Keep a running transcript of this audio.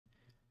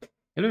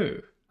Hello,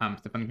 I'm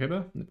Stefan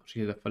Weber, the project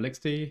leader for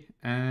LXD,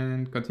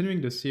 and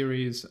continuing the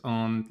series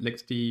on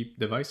LXD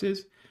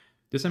devices,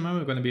 this time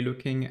we're going to be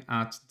looking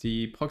at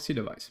the proxy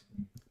device.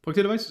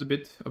 Proxy device is a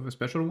bit of a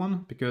special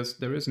one because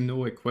there is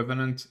no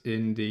equivalent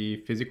in the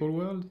physical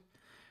world.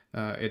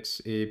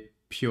 It's a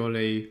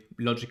purely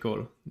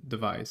logical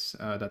device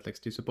that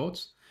LXD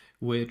supports,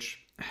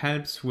 which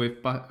helps with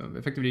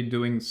effectively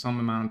doing some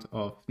amount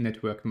of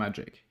network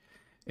magic.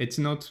 It's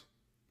not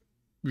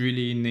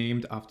really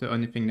named after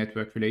anything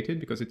network related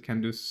because it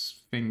can do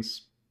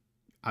things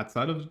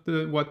outside of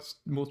what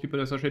most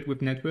people associate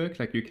with network.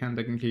 Like you can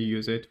technically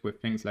use it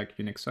with things like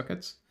Unix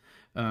sockets,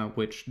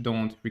 which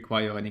don't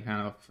require any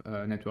kind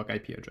of network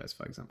IP address,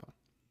 for example.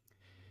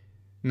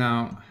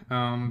 Now,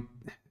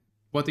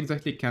 what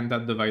exactly can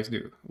that device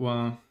do?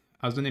 Well,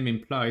 as the name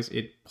implies,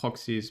 it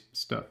proxies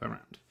stuff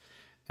around.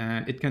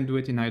 And it can do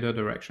it in either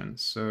direction.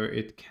 So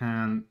it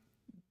can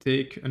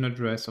take an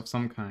address of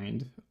some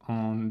kind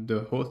on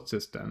the host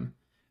system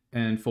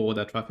and forward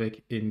that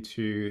traffic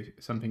into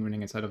something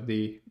running inside of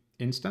the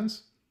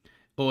instance.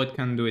 Or it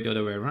can do it the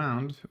other way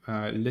around,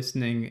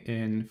 listening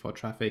in for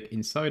traffic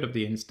inside of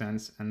the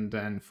instance and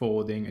then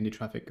forwarding any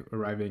traffic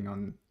arriving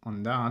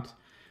on that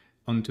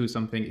onto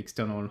something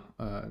external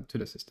to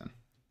the system.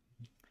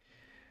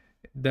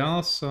 There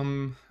are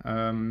some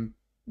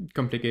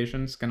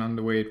complications kind of on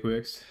the way it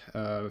works,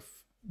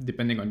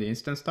 depending on the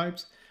instance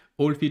types.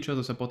 All features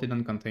are supported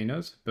on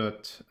containers,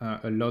 but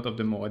a lot of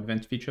the more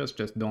advanced features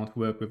just don't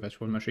work with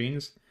virtual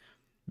machines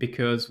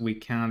because we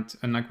can't,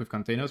 unlike with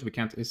containers, we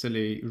can't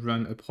easily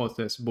run a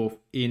process both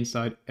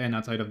inside and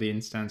outside of the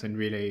instance and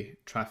relay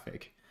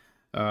traffic.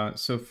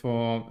 So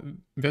for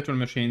virtual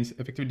machines,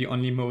 effectively the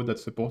only mode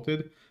that's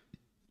supported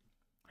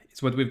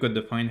is what we've got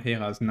defined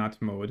here as NAT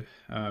mode,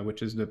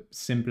 which is the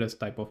simplest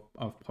type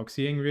of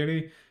proxying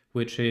really,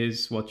 which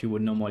is what you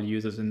would normally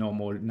use as a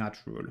normal NAT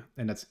rule.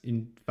 And that's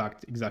in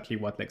fact exactly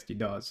what LXD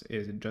does,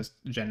 is it just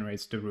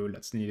generates the rule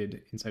that's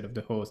needed inside of the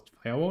host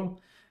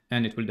firewall,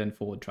 and it will then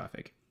forward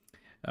traffic.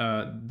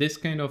 This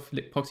kind of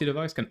proxy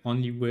device can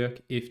only work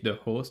if the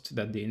host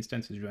that the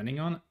instance is running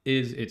on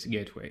is its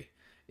gateway.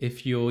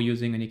 If you're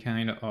using any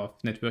kind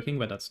of networking,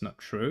 but that's not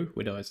true,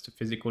 whether it's a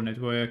physical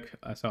network,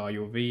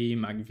 SRUV,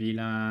 MAC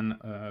VLAN,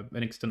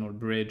 an external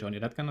bridge, or any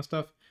of that kind of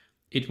stuff,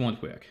 it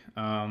won't work.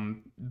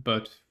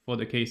 But for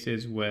the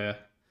cases where,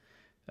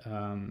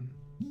 for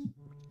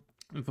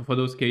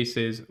those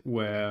cases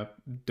where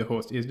the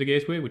host is the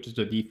gateway, which is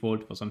the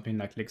default for something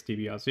like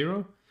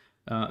LXDVR0,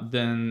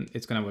 then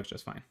it's going to work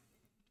just fine.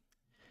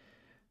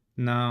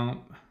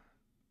 Now,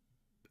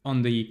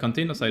 on the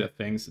container side of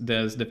things,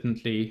 there's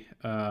definitely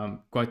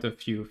quite a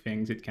few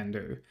things it can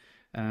do.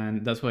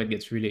 And that's why it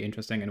gets really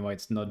interesting and why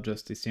it's not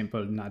just a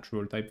simple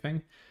natural type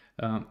thing.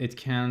 It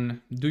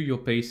can do your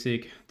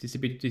basic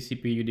TCP to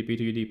TCP, UDP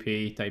to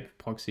UDP type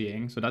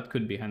proxying. So that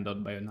could be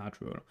handled by a NAT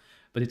rule.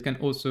 But it can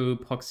also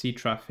proxy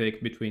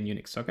traffic between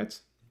Unix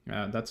sockets.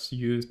 That's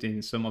used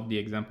in some of the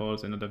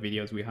examples and other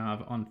videos we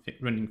have on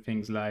running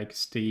things like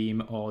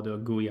Steam or the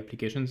GUI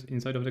applications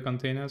inside of the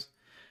containers.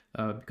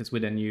 Because we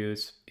then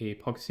use a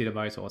proxy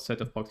device or a set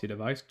of proxy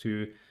device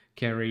to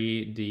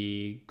carry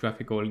the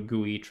graphical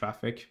GUI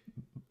traffic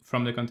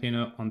from the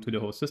container onto the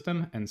host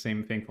system. And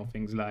same thing for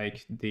things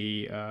like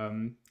the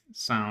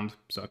sound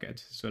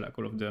socket. So like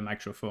all of the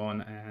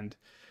microphone and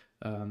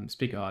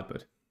speaker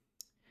output.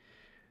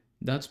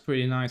 That's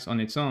pretty nice on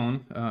its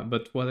own,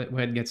 but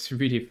where it gets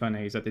really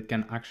funny is that it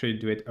can actually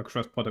do it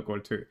across protocol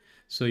too.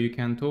 So you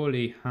can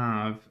totally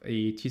have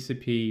a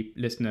TCP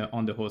listener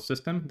on the host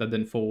system that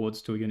then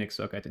forwards to Unix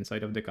socket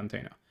inside of the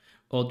container.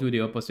 Or do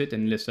the opposite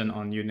and listen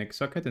on Unix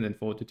socket and then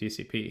forward to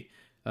TCP.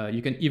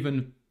 You can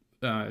even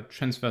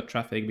transfer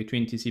traffic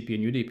between TCP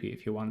and UDP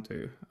if you want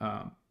to.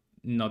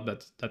 Not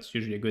that that's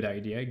usually a good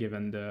idea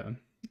given the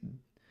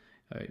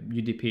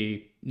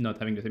UDP not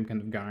having the same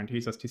kind of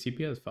guarantees as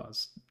TCP as far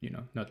as,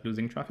 not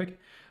losing traffic,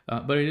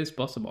 but it is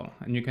possible.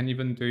 And you can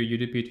even do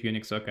UDP to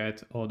Unix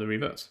socket or the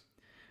reverse.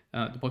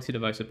 The proxy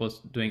device supports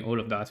doing all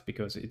of that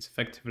because it's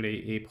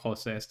effectively a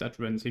process that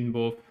runs in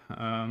both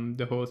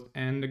the host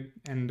and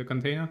the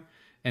container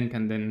and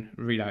can then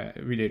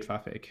relay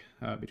traffic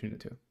between the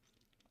two.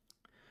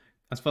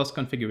 As far as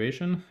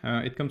configuration,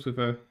 it comes with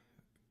a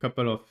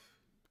couple of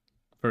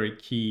very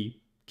key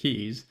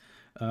keys.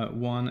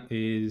 One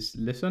is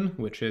listen,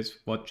 which is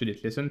what should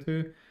it listen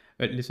to,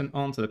 listen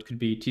on, so that could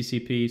be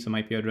TCP, some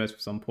IP address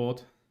with some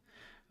port,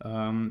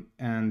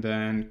 and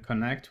then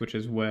connect, which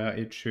is where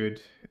it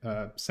should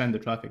send the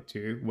traffic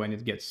to when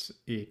it gets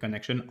a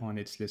connection on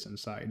its listen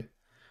side.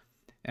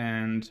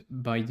 And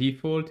by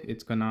default,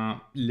 it's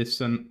gonna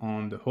listen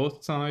on the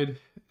host side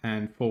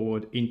and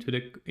forward into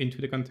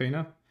the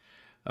container.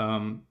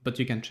 But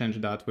you can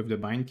change that with the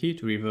bind key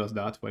to reverse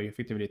that, where you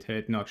effectively tell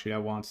it, no, actually I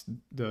want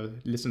the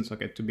listen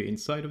socket to be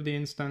inside of the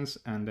instance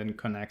and then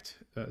connect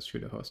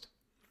through the host.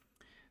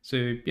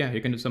 So yeah,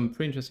 you can do some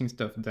pretty interesting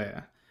stuff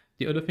there.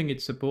 The other thing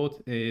it supports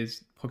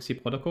is proxy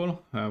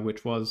protocol,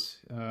 which was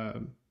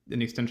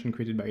an extension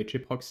created by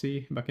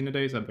HAProxy back in the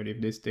days. I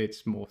believe this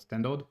date's more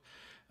standard.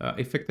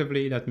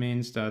 Effectively, that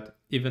means that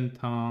event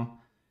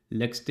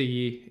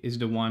LXD is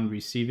the one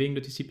receiving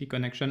the TCP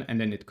connection, and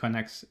then it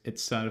connects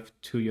itself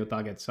to your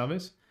target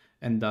service.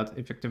 And that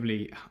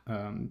effectively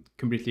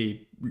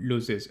completely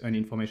loses any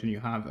information you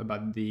have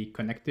about the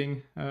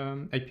connecting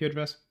IP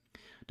address.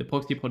 The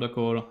proxy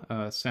protocol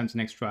sends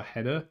an extra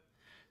header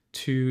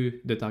to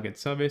the target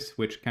service,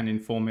 which can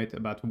inform it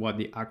about what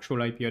the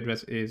actual IP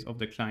address is of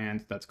the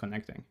client that's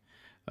connecting.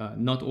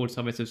 Not all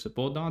services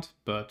support that,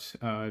 but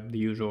the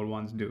usual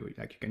ones do.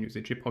 Like you can use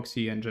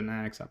proxy,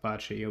 Nginx,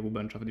 Apache, a whole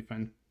bunch of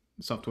different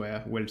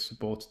software will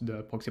support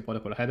the proxy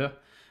protocol header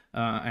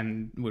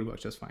and will work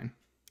just fine.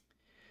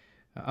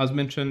 As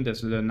mentioned, there's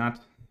the NAT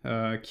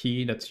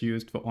key that's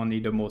used for only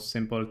the most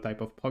simple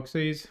type of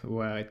proxies,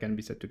 where it can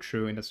be set to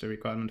true, and that's the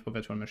requirement for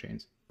virtual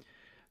machines.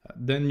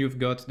 Then you've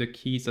got the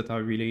keys that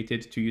are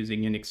related to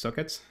using Unix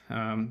sockets,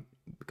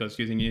 because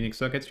using Unix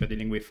sockets, you're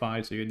dealing with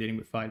files, so you're dealing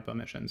with file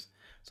permissions.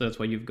 So that's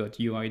why you've got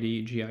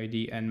UID,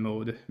 GID, and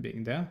mode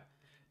being there.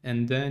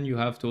 And then you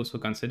have to also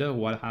consider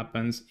what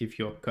happens if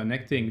you're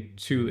connecting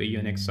to a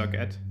Unix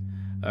socket,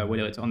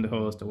 whether it's on the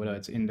host or whether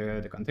it's in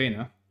the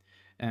container.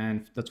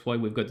 And that's why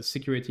we've got the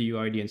security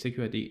UID and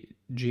security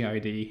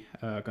GID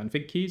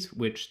config keys,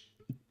 which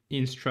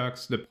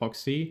instructs the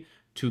proxy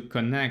to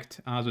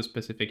connect as a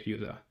specific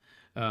user.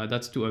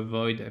 That's to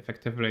avoid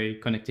effectively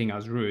connecting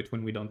as root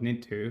when we don't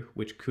need to,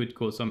 which could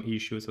cause some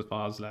issues as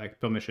far as like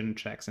permission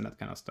checks and that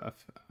kind of stuff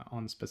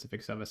on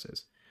specific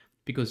services.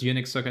 Because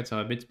Unix sockets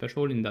are a bit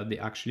special in that they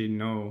actually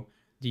know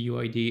the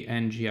UID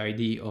and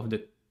GID of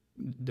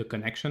the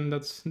connection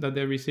that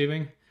they're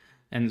receiving.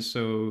 And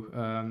so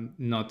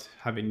not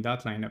having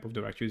that lineup of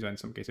the right user in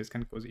some cases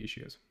can cause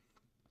issues.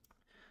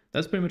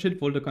 That's pretty much it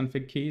for the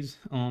config keys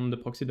on the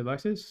proxy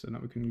devices. So now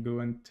we can go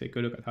and take a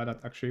look at how that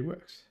actually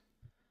works.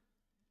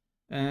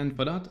 And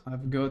for that,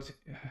 I've got,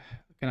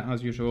 kind of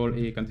as usual,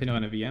 a container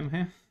and a VM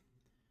here.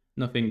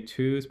 Nothing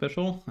too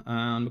special.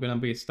 I'm going to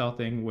be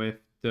starting with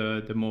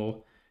the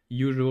more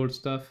usual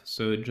stuff.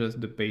 So just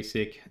the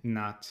basic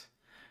NAT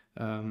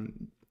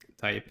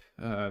type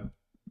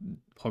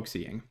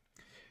proxying.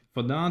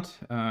 For that,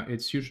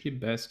 it's usually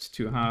best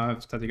to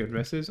have static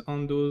addresses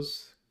on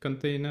those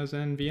containers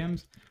and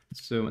VMs.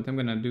 So what I'm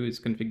going to do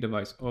is config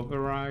device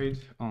override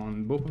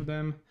on both of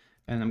them.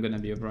 And I'm going to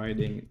be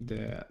overriding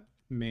the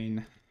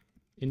main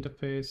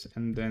interface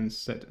and then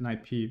set an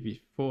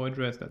IPv4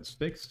 address that's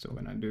fixed. So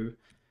we're going to do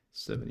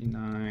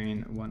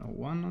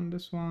 79.101 on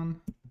this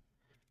one.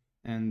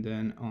 And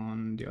then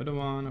on the other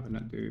one, I'm going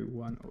to do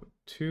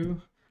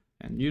 102.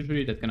 And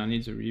usually that kind of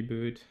needs a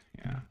reboot.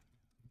 Yeah.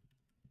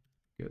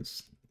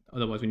 Because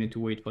otherwise we need to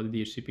wait for the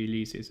DHCP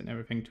leases and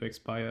everything to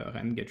expire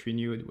and get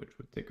renewed, which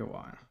would take a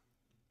while.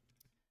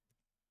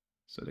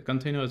 So the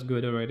container is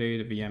good already.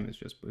 The VM is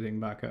just booting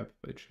back up,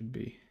 but it should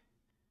be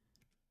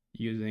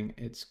using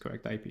its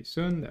correct IP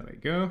soon. There we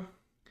go.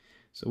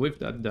 So with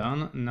that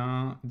done,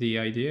 now the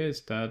idea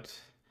is that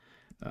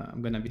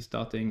I'm going to be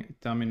starting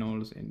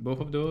terminals in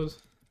both of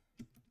those.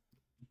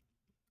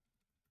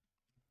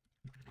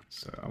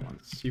 So I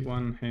want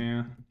C1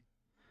 here,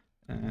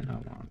 and I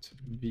want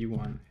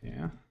V1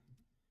 here.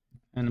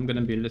 And I'm going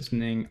to be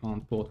listening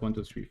on port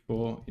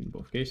 1234 in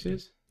both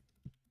cases.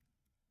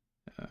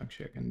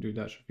 Actually, I can do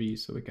 -V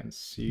so we can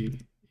see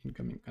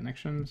incoming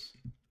connections.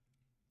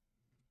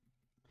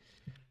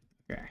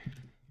 Okay.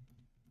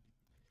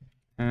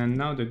 And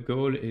now the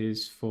goal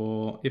is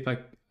for, if I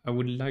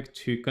would like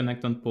to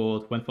connect on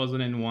port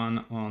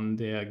 1001 on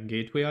their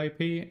gateway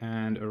IP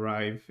and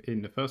arrive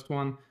in the first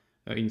one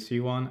in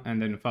C1,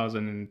 and then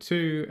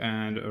 1002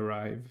 and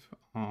arrive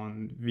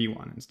on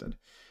V1 instead.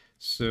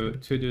 So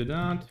to do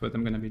that, what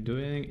I'm going to be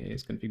doing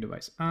is config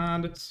device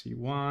add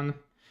C1.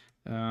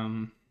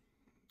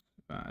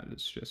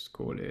 Let's just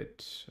call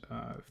it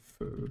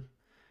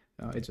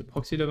it's a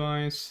proxy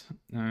device,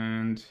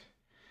 and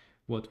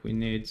what we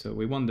need, so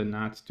we want the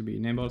NAT to be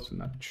enabled, so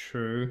NAT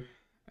true,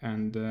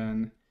 and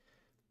then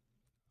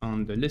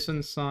on the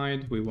listen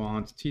side we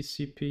want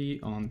TCP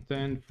on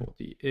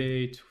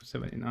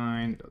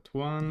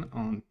 10.48.79.1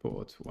 on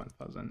port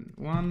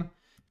 1001,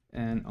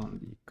 and on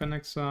the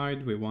connect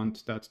side we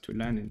want that to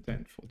land in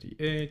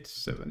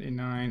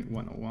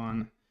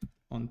 10.48.79.101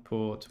 on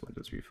port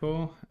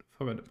 1234.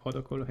 Forgot the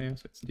protocol here,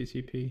 so it's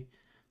TCP,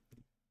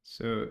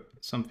 so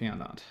something like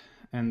that.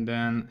 And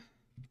then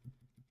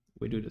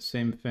we do the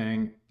same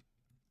thing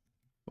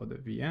for the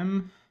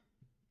VM,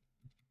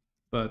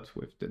 but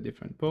with the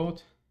different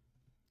port.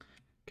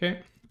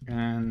 Okay,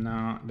 and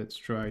now let's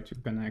try to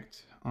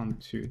connect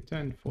onto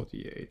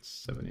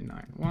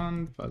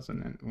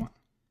 10.48.79.1.1001.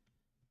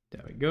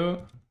 There we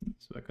go.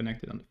 So I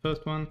connected on the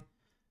first one,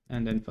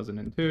 and then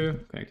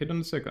 1002 connected on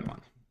the second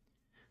one.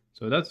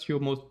 So that's your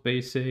most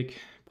basic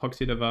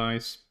proxy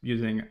device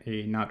using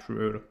a NAT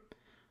rule.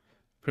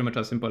 Pretty much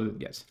as simple as it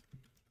gets.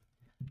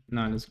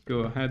 Now let's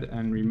go ahead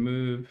and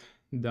remove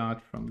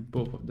that from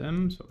both of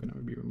them. So we're going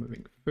to be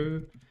removing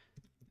foo.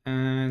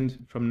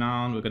 And from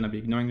now on, we're going to be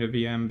ignoring the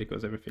VM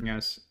because everything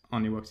else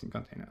only works in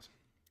containers.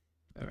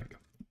 There we go.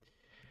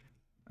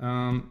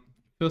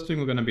 First thing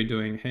we're going to be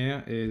doing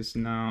here is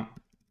now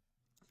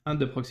add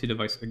the proxy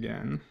device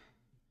again.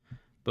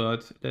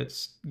 but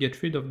let's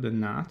get rid of the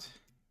NAT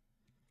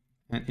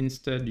and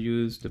instead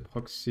use the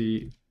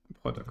proxy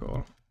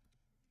protocol.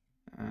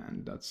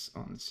 And that's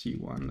on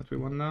C1 that we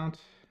want that.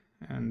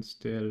 And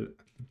still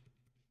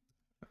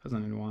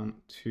 1001,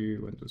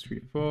 2, 1, 2, 3,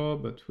 4,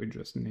 but we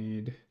just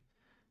need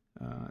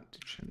to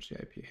change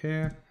the IP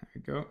here. There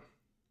we go.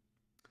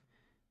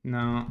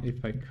 Now,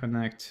 if I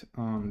connect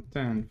on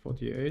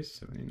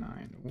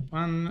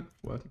 10.48.79.1,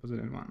 what was it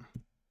in 1?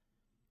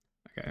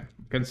 Okay,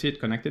 you can see it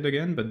connected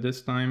again, but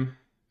this time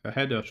a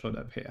header showed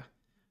up here.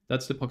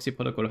 That's the proxy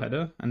protocol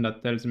header, and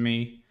that tells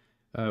me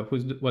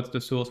what's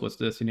the source, what's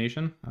the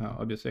destination.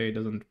 Obviously, it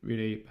doesn't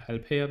really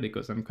help here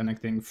because I'm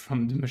connecting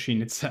from the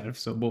machine itself,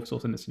 so both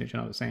source and destination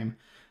are the same.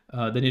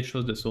 Then it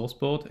shows the source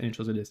port and it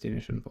shows the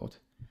destination port.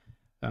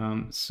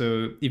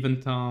 So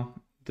even though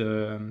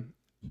the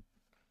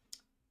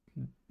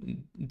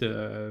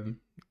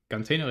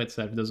container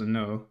itself doesn't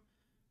know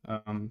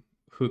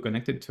who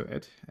connected to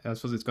it, as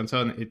far as it's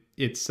concerned, it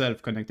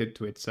itself connected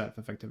to itself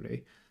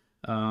effectively.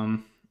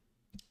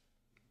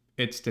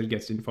 It still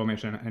gets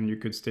information, and you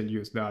could still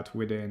use that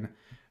within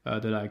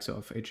the likes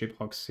of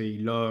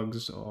HAProxy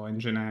logs or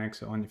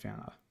Nginx or anything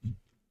like that.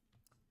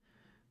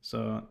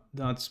 So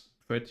that's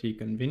pretty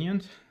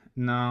convenient.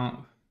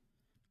 Now,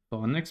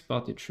 for our next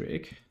party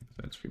trick,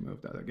 let's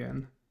remove that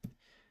again.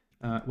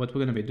 What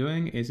we're going to be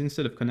doing is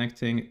instead of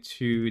connecting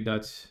to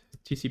that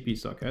TCP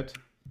socket,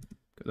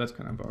 because that's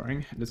kind of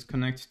boring, let's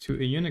connect to a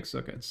Unix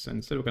socket. So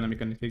instead we're going to be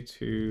connecting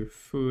to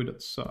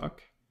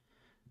foo.sock.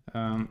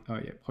 Oh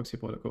yeah, proxy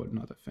protocol,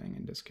 not a thing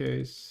in this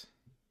case.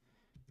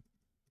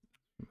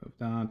 Remove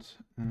that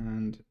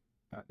and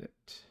add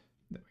it.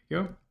 There we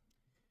go.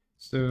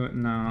 So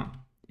now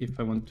if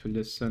I want to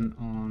listen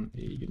on a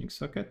Unix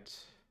socket,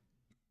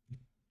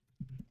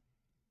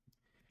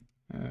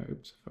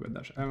 oops, I forgot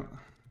dash L.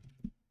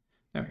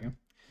 There we go.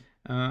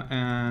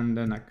 And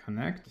then I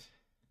connect.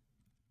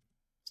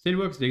 Still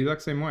works the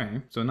exact same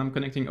way. So now I'm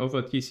connecting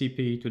over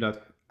TCP to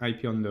that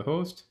IP on the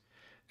host,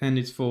 and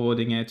it's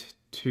forwarding it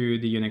to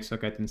the Unix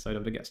socket inside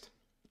of the guest.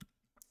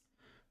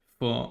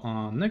 For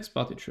our next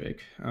party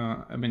trick,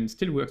 I mean, it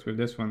still works with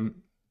this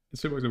one. It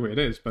still works the way it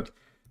is, but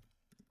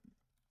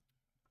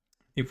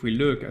if we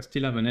look, I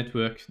still have a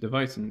network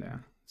device in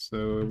there.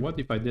 So what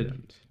if I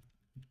didn't?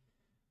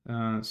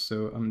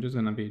 So I'm just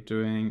going to be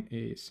doing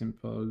a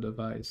simple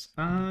device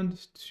add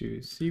to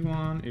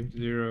C1 if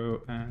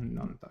 0 and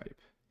non-type.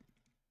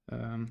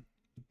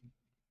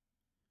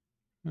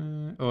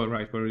 Oh,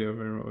 right, we already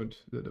overrode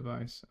the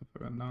device. I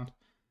forgot that.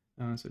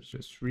 So it's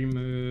just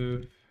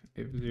remove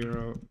if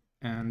 0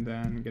 and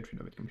then get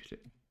rid of it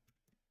completely.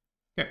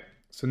 Okay,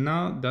 so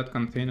now that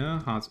container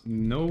has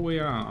no way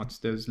out.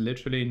 There's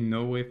literally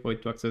no way for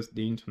it to access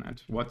the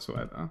internet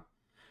whatsoever.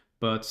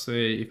 But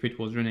say if it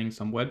was running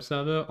some web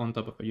server on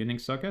top of a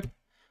Unix socket,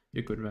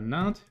 you could run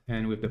that,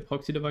 and with the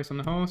proxy device on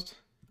the host,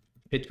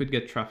 it would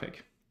get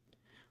traffic.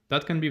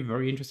 That can be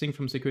very interesting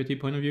from security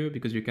point of view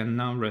because you can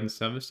now run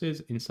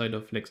services inside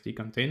of LXD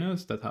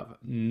containers that have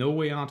no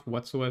way out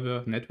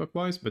whatsoever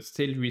network-wise, but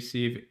still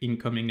receive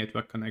incoming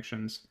network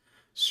connections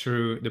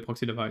through the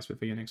proxy device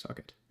with a Unix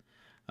socket.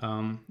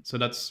 So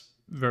that's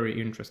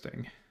very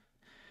interesting.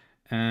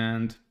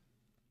 And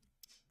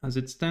as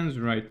it stands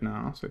right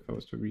now, so if I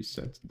was to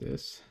reset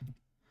this,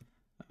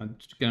 I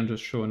can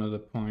just show another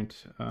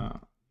point,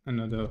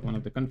 another one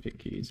of the config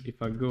keys. If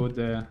I go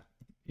there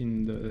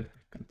in the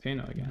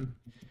container again,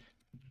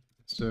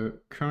 so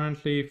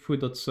currently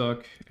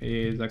foo.sock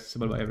is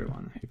accessible by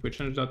everyone. If we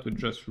change that to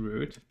just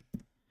root,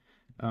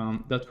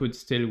 that would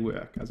still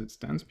work as it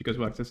stands because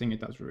we're accessing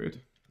it as root.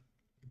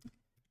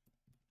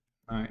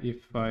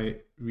 If I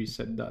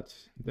reset that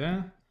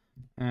there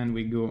and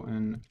we go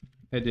and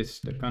edit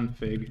the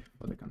config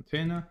for the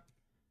container,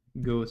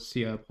 go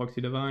see our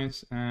proxy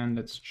device, and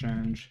let's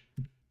change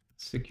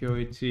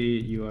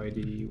security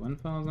UID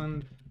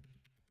 1000,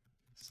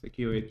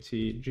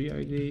 security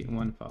GID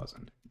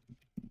 1000.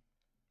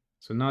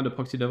 So now the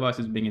proxy device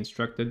is being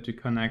instructed to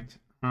connect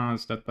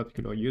as that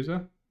particular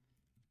user,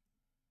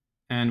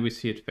 and we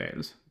see it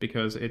fails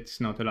because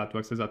it's not allowed to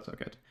access that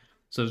socket.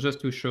 So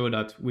just to show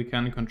that we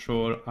can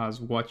control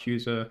as what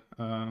user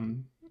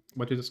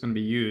is going to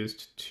be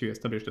used to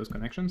establish those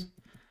connections.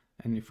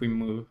 And if we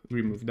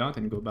remove that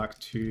and go back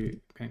to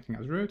connecting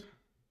as root,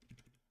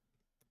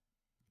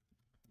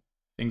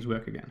 things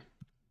work again.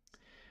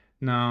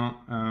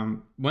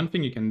 Now, one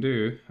thing you can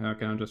do,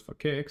 kind of just for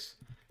kicks,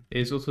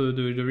 is also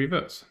do the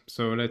reverse.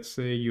 So let's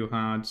say you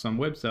had some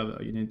web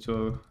server you need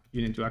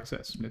to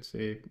access, let's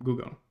say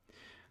Google.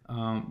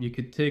 You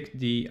could take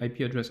the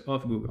IP address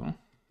of Google,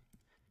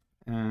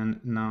 and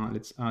now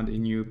let's add a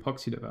new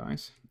proxy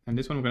device. And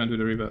this one we're going to do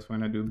the reverse. We're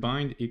going to do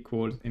bind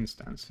equals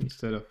instance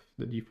instead of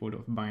the default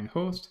of bind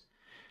host.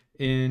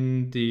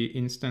 In the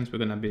instance, we're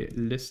going to be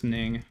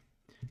listening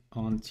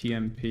on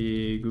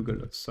tmp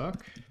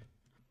google.sock.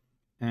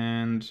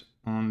 And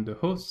on the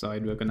host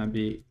side, we're going to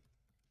be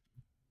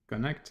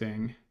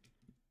connecting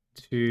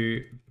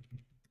to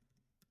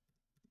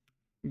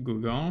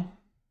Google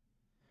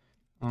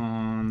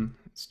on,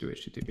 let's do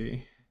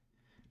HTTP,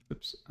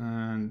 oops,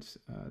 and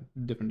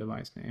different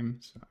device name.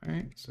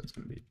 Sorry, so it's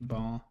going to be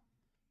bar.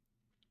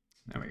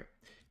 There we go.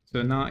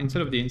 So now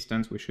instead of the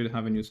instance, we should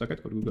have a new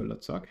socket called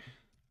google.sock.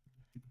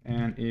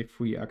 And if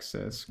we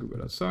access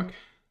google.sock,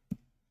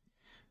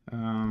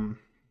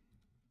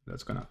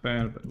 that's gonna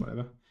fail, but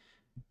whatever.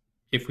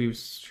 If we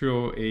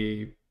throw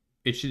a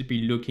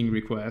HTTP looking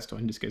request, or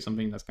in this case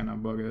something that's kind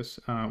of bogus,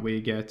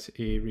 we get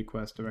a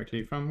request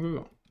directly from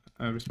Google,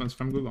 a response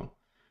from Google.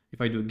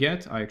 If I do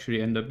get, I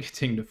actually end up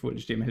getting the full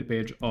HTML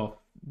page of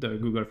the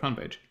Google front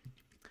page.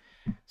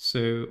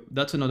 So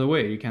that's another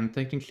way. You can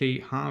technically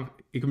have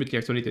a completely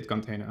isolated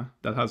container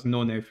that has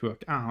no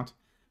network out,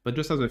 but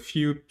just has a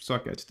few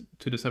sockets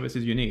to the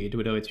services you need,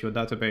 whether it's your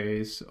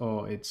database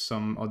or it's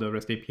some other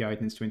REST API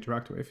it needs to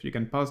interact with. You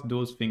can pass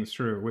those things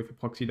through with a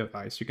proxy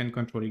device. You can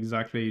control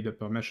exactly the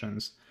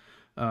permissions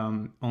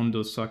on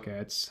those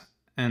sockets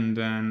and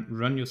then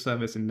run your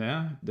service in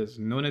there. There's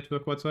no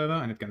network whatsoever,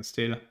 and it can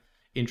still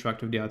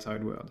interact with the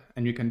outside world.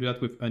 And you can do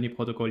that with any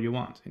protocol you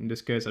want. In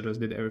this case, I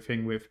just did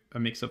everything with a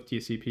mix of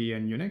TCP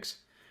and Unix,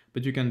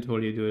 but you can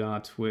totally do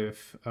that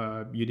with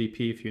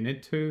UDP if you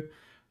need to,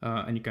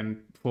 and you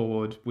can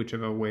forward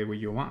whichever way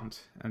you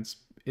want. And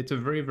it's a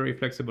very, very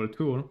flexible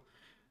tool.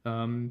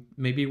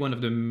 Maybe one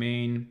of the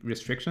main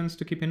restrictions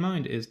to keep in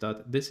mind is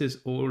that this is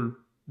all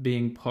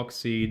being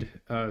proxied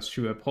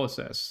through a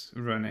process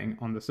running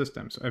on the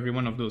system. So every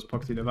one of those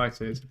proxy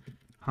devices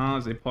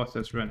has a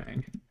process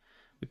running.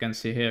 We can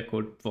see here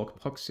called Vogue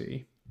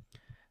proxy,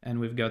 and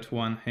we've got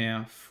one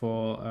here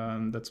for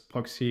that's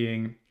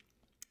proxying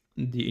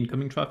the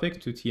incoming traffic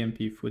to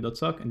TMP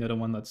through.sock, and the other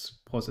one that's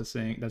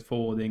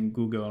forwarding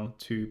Google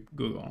to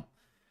Google.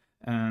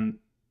 And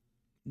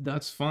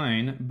that's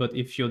fine, but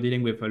if you're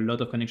dealing with a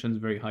lot of connections,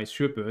 very high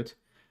throughput,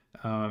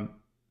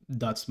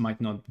 that's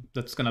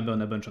gonna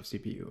burn a bunch of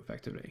CPU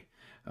effectively.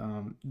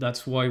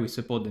 That's why we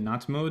support the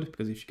NAT mode,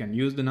 because if you can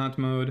use the NAT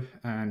mode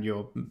and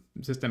your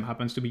system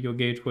happens to be your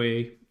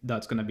gateway,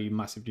 that's gonna be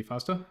massively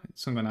faster.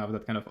 It's not gonna have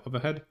that kind of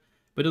overhead,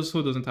 but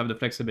also doesn't have the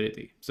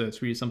flexibility. So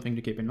it's really something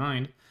to keep in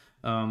mind,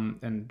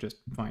 and just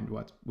find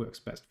what works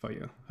best for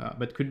you.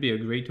 But could be a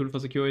great tool for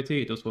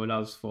security. It also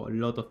allows for a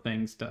lot of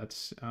things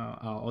that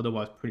are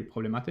otherwise pretty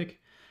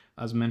problematic.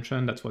 As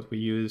mentioned, that's what we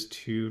use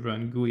to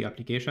run GUI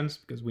applications,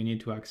 because we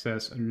need to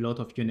access a lot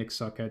of Unix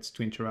sockets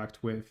to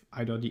interact with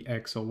either the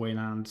X or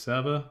Wayland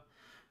server,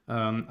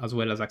 as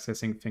well as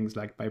accessing things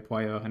like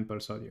Pipewire and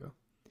Pulse Audio.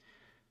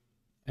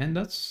 And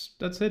that's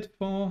it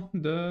for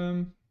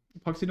the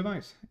proxy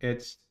device.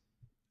 It's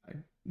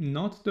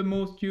not the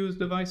most used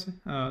device.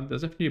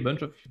 There's actually a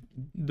bunch of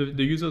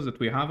the users that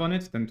we have on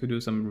it tend to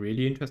do some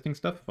really interesting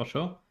stuff for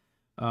sure.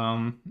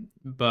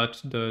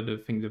 But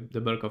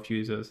the bulk of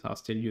users are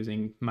still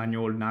using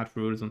manual NAT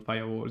rules and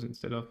firewalls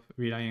instead of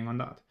relying on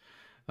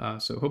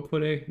that. So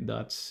hopefully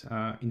that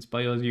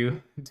inspires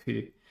you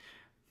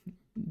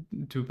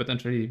to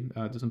potentially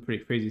do some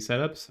pretty crazy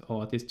setups,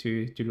 or at least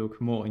to look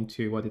more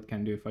into what it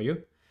can do for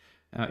you.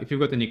 If you've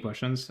got any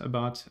questions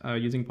about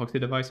using proxy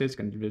devices, you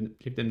can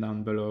leave them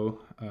down below,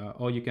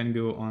 or you can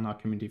go on our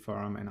community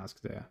forum and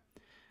ask there.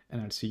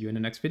 And I'll see you in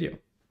the next video.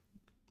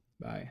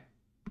 Bye.